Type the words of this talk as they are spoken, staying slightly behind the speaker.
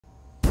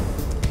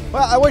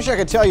Well, I wish I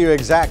could tell you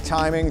exact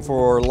timing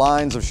for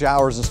lines of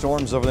showers and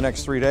storms over the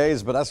next 3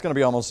 days, but that's going to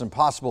be almost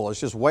impossible. It's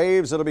just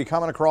waves that'll be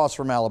coming across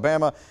from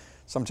Alabama,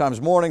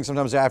 sometimes morning,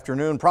 sometimes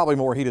afternoon, probably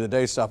more heat of the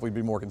day stuff we'd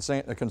be more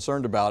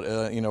concerned about,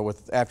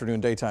 with afternoon,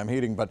 daytime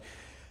heating. But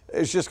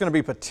it's just going to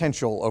be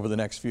potential over the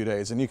next few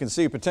days. And you can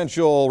see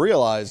potential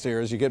realized here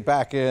as you get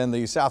back in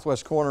the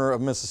southwest corner of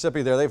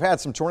Mississippi there. They've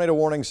had some tornado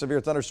warnings, severe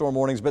thunderstorm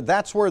warnings, but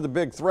that's where the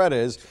big threat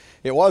is.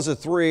 It was a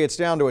 3, it's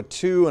down to a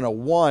 2 and a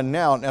 1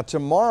 now. Now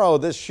tomorrow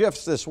this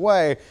shifts this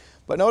way,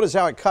 but notice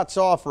how it cuts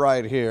off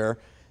right here.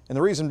 And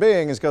the reason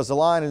being is because the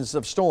lines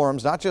of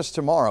storms, not just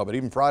tomorrow, but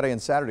even Friday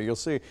and Saturday, you'll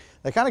see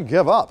they kind of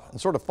give up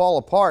and sort of fall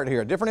apart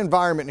here. A different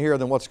environment here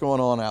than what's going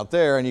on out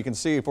there. And you can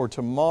see for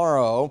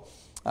tomorrow,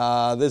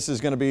 this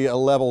is going to be a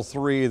level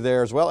 3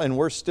 there as well, and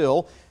we're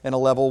still in a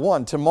level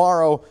 1.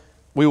 Tomorrow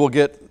we will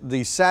get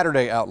the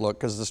Saturday outlook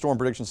because the Storm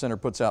Prediction Center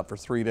puts out for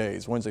 3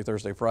 days, Wednesday,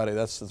 Thursday, Friday.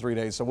 That's the 3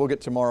 days. So we'll get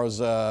tomorrow's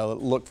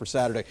look for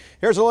Saturday.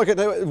 Here's a look at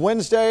the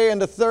Wednesday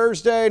into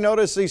Thursday.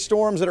 Notice these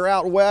storms that are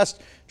out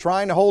west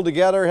trying to hold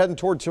together, heading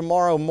toward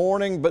tomorrow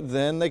morning, but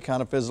then they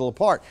kind of fizzle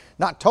apart.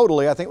 Not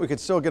totally. I think we could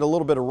still get a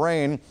little bit of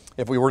rain.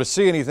 If we were to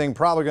see anything,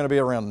 probably going to be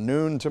around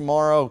noon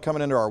tomorrow,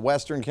 coming into our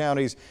western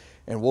counties.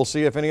 And we'll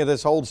see if any of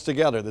this holds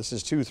together. This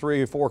is 2,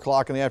 3, 4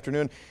 o'clock in the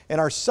afternoon.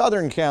 And our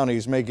southern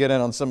counties may get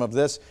in on some of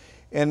this.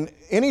 And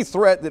any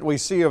threat that we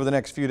see over the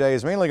next few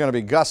days, mainly going to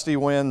be gusty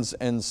winds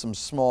and some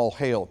small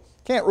hail.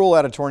 Can't rule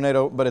out a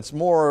tornado, but it's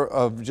more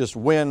of just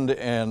wind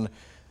and,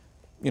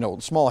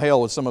 small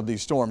hail with some of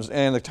these storms.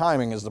 And the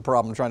timing is the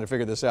problem, trying to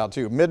figure this out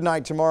too.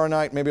 Midnight tomorrow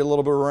night, maybe a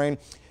little bit of rain.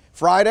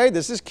 Friday,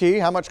 this is key.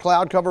 How much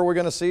cloud cover we're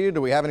going to see? Do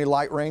we have any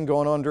light rain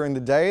going on during the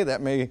day? That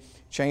may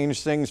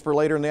change things for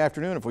later in the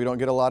afternoon if we don't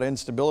get a lot of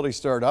instability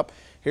stirred up.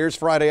 Here's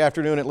Friday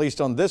afternoon, at least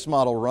on this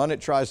model run.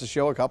 It tries to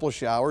show a couple of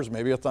showers,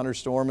 maybe a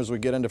thunderstorm as we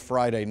get into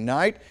Friday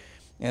night.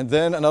 And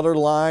then another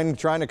line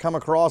trying to come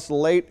across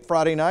late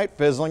Friday night,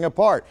 fizzling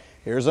apart.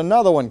 Here's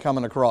another one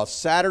coming across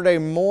Saturday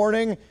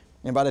morning,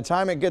 and by the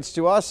time it gets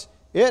to us,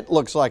 it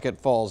looks like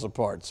it falls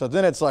apart. So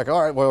then it's like,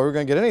 all right, well, we're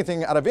going to get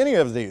anything out of any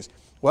of these.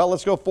 Well,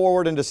 let's go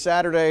forward into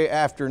Saturday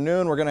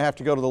afternoon. We're going to have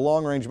to go to the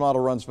long-range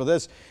model runs for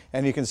this.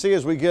 And you can see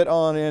as we get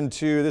on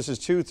into, this is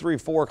 2, 3,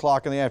 4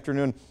 o'clock in the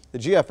afternoon, the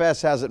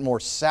GFS has it more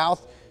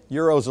south.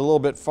 Euro's a little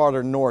bit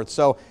farther north.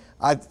 So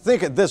I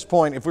think at this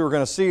point, if we were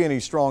going to see any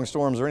strong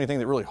storms or anything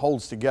that really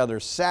holds together,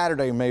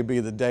 Saturday may be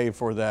the day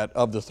for that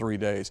of the 3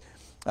 days.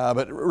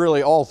 But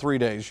really all 3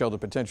 days show the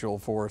potential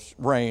for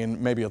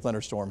rain, maybe a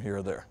thunderstorm here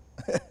or there.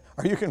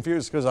 Are you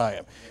confused? Because I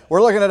am.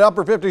 We're looking at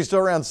upper 50s to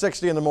around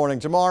 60 in the morning.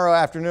 Tomorrow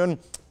afternoon,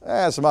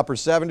 some upper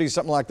 70s,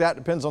 something like that.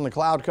 Depends on the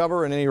cloud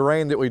cover and any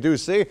rain that we do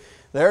see.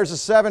 There's a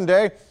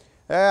 7-day.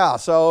 Yeah,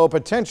 so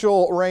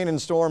potential rain and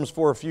storms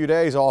for a few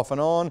days off and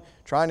on.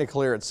 Trying to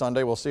clear it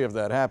Sunday. We'll see if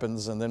that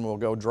happens, and then we'll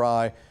go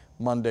dry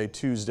Monday,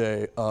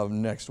 Tuesday of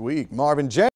next week. Marvin James.